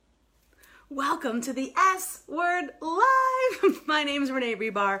Welcome to the S Word Live. My name is Renee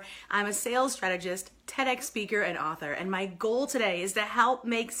Rebar. I'm a sales strategist, TEDx speaker, and author. And my goal today is to help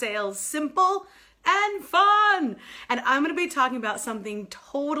make sales simple and fun. And I'm going to be talking about something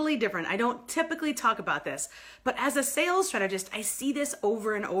totally different. I don't typically talk about this, but as a sales strategist, I see this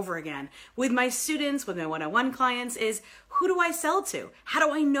over and over again with my students, with my one-on-one clients is, who do I sell to? How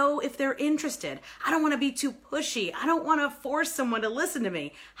do I know if they're interested? I don't want to be too pushy. I don't want to force someone to listen to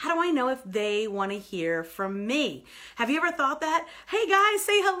me. How do I know if they want to hear from me? Have you ever thought that? Hey guys,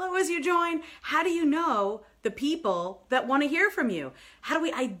 say hello as you join. How do you know the people that want to hear from you? How do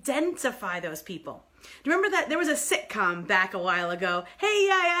we identify those people? Do you remember that there was a sitcom back a while ago? Hey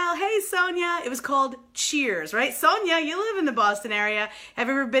Yael, hey Sonia. It was called Cheers, right? Sonia, you live in the Boston area. Have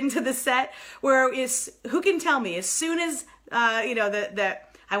you ever been to the set where who can tell me as soon as I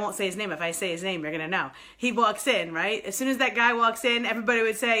won't say his name. If I say his name, you're gonna know. He walks in, right? As soon as that guy walks in, everybody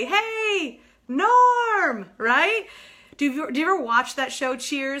would say, "Hey, Norm," right? Do you ever watch that show,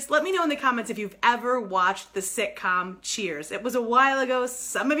 Cheers? Let me know in the comments if you've ever watched the sitcom Cheers. It was a while ago.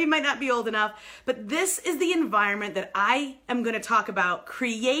 Some of you might not be old enough, but this is the environment that I am going to talk about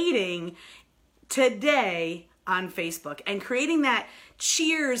creating today on Facebook and creating that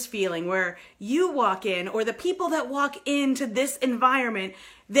Cheers feeling where you walk in, or the people that walk into this environment,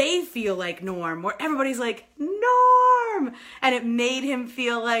 they feel like Norm, where everybody's like, Norm! And it made him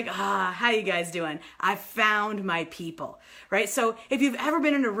feel like, how you guys doing? I found my people, right? So if you've ever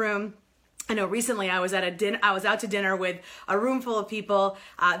been in a room, I know recently I was out to dinner with a room full of people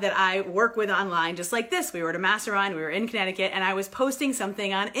that I work with online, just like this. We were at a mastermind, we were in Connecticut, and I was posting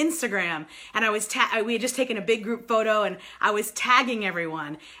something on Instagram, and we had just taken a big group photo, and I was tagging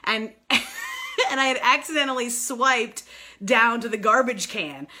everyone, and and I had accidentally swiped down to the garbage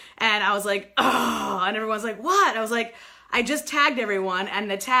can, and I was like, oh, and everyone's like, what? I was like, I just tagged everyone, and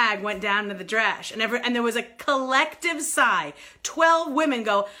the tag went down to the trash, and there was a collective sigh. 12 women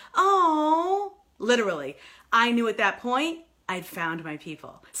go, oh, literally. I knew at that point I'd found my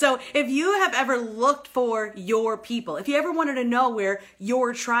people. So if you have ever looked for your people, if you ever wanted to know where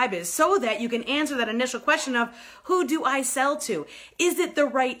your tribe is so that you can answer that initial question of, who do I sell to? Is it the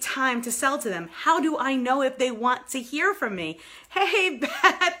right time to sell to them? How do I know if they want to hear from me? Hey,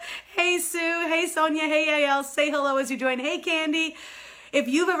 Beth. Hey, Sue. Hey, Sonia. Hey, Yael. Say hello as you join. Hey, Candy. If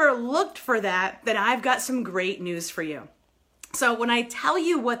you've ever looked for that, then I've got some great news for you. So when I tell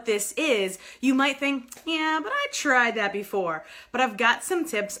you what this is, you might think, yeah, but I tried that before. But I've got some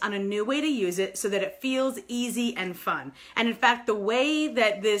tips on a new way to use it so that it feels easy and fun. And in fact, the way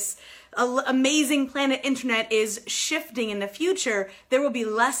that this amazing planet internet is shifting in the future, there will be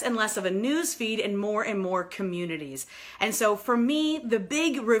less and less of a news feed and more communities. And so for me, the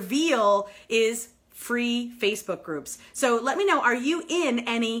big reveal is free Facebook groups. So let me know, are you in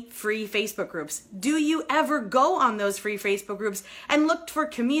any free Facebook groups? Do you ever go on those free Facebook groups and look for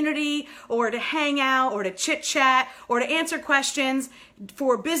community, or to hang out, or to chit chat, or to answer questions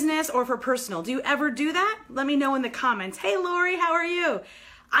for business or for personal? Do you ever do that? Let me know in the comments. Hey Lori, how are you?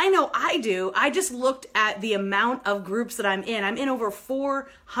 I know I do. I just looked at the amount of groups that I'm in. I'm in over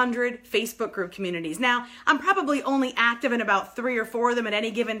 400 Facebook group communities. Now, I'm probably only active in about 3 or 4 of them at any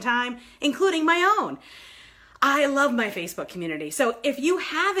given time, including my own. I love my Facebook community. So if you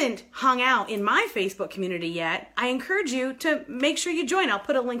haven't hung out in my Facebook community yet, I encourage you to make sure you join. I'll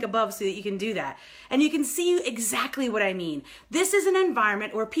put a link above so that you can do that. And you can see exactly what I mean. This is an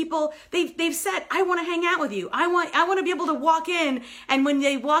environment where people, they've said, I want to hang out with you. I want to be able to walk in, and when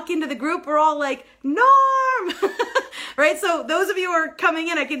they walk into the group, we're all like, Norm! Right? So those of you who are coming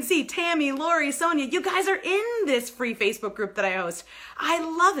in, I can see Tammy, Lori, Sonia, you guys are in this free Facebook group that I host. I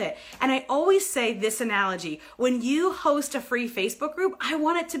love it. And I always say this analogy. When you host a free Facebook group, I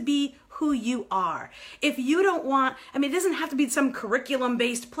want it to be who you are. If you don't want, it doesn't have to be some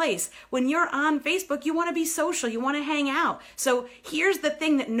curriculum-based place. When you're on Facebook, you want to be social, you want to hang out. So here's the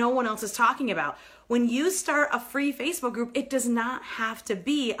thing that no one else is talking about. When you start a free Facebook group, it does not have to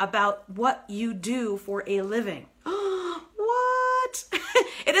be about what you do for a living. What?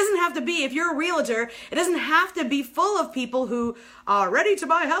 It doesn't have to be, if you're a realtor, it doesn't have to be full of people who are ready to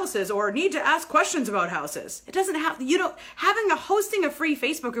buy houses or need to ask questions about houses. It doesn't have, hosting a free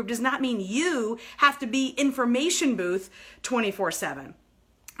Facebook group does not mean you have to be information booth 24/7,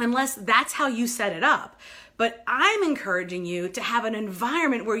 unless that's how you set it up. But I'm encouraging you to have an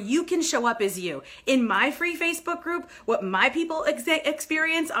environment where you can show up as you. In my free Facebook group, what my people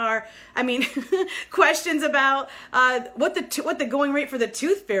experience are, questions about what the going rate for the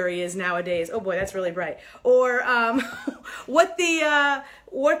tooth fairy is nowadays. Oh boy, that's really bright. Or what the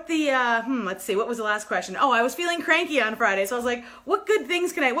what the, let's see, what was the last question? Oh, I was feeling cranky on Friday. So I was like, what good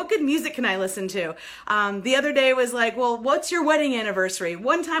music can I listen to? The other day was like, well, what's your wedding anniversary?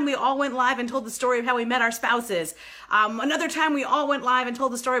 One time we all went live and told the story of how we met our spouses. Another time we all went live and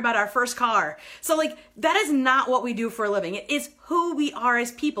told the story about our first car. So like, that is not what we do for a living. It is who we are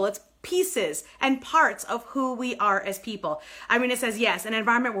as people. It's pieces and parts of who we are as people. I mean, it says, yes, an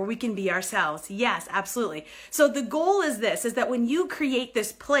environment where we can be ourselves. Yes, absolutely. So the goal is this, is that when you create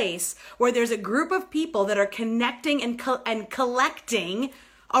this place where there's a group of people that are connecting and collecting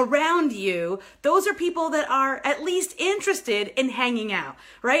around you, those are people that are at least interested in hanging out,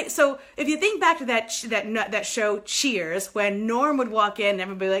 right? So if you think back to that show Cheers, when Norm would walk in and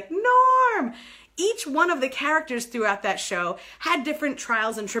everybody would be like, Norm! Each one of the characters throughout that show had different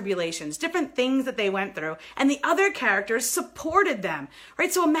trials and tribulations, different things that they went through, and the other characters supported them,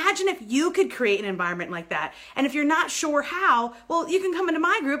 right? So imagine if you could create an environment like that. And if you're not sure how, well, you can come into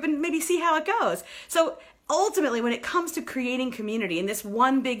my group and maybe see how it goes. So ultimately, when it comes to creating community and this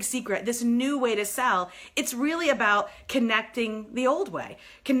one big secret, this new way to sell, it's really about connecting the old way,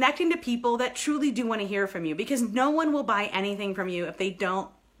 connecting to people that truly do want to hear from you, because no one will buy anything from you if they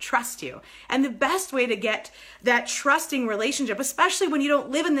don't trust you. And the best way to get that trusting relationship, especially when you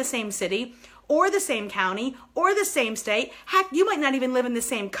don't live in the same city or the same county or the same state, heck, you might not even live in the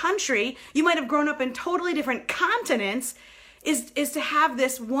same country, you might have grown up in totally different continents, is to have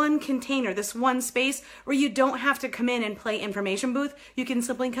this one container, this one space where you don't have to come in and play information booth. You can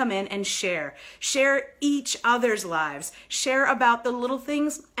simply come in and share each other's lives, share about the little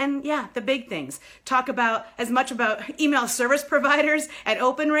things and the big things. Talk about as much about email service providers and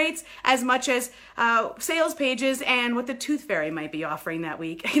open rates as much as sales pages and what the Tooth Fairy might be offering that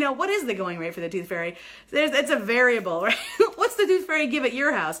week. You know, what is the going rate for the Tooth Fairy? It's a variable, right? What's the Tooth Fairy give at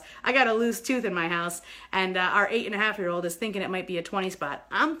your house? I got a loose tooth in my house, and our 8.5-year-old is thinking it might be a 20 spot.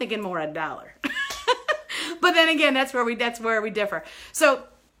 I'm thinking more $1. But then again, that's where we differ. So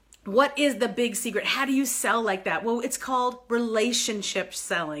what is the big secret? How do you sell like that? Well, it's called relationship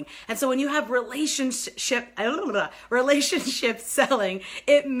selling. And so when you have relationship selling,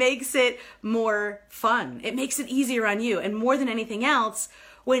 it makes it more fun. It makes it easier on you. And more than anything else,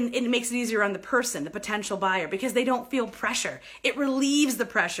 when it makes it easier on the person, the potential buyer, because they don't feel pressure. It relieves the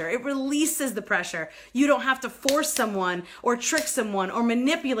pressure. It releases the pressure. You don't have to force someone or trick someone or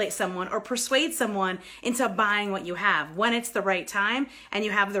manipulate someone or persuade someone into buying what you have. When it's the right time and you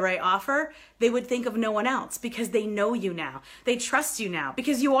have the right offer, they would think of no one else because they know you now. They trust you now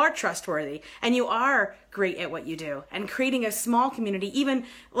because you are trustworthy and you are great at what you do. And creating a small community, even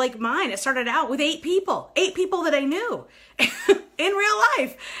like mine, it started out with 8 people that I knew in real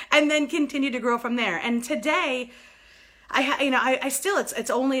life, and then continued to grow from there. And today, I still, it's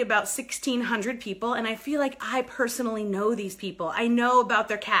only about 1,600 people, and I feel like I personally know these people. I know about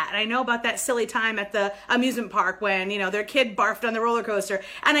their cat, and I know about that silly time at the amusement park when, their kid barfed on the roller coaster,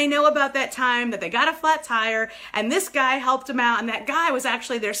 and I know about that time that they got a flat tire, and this guy helped them out, and that guy was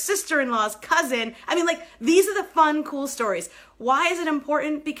actually their sister-in-law's cousin. I mean, like, these are the fun, cool stories. Why is it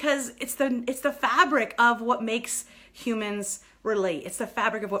important? Because it's the fabric of what makes humans relate. It's the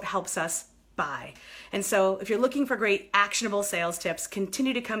fabric of what helps us buy. And so if you're looking for great actionable sales tips,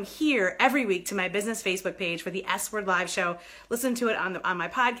 continue to come here every week to my business Facebook page for the S Word Live show. Listen to it on my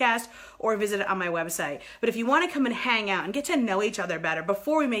podcast or visit it on my website. But if you want to come and hang out and get to know each other better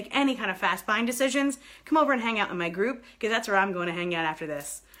before we make any kind of fast buying decisions, come over and hang out in my group, because that's where I'm going to hang out after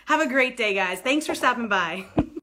this. Have a great day, guys. Thanks for stopping by.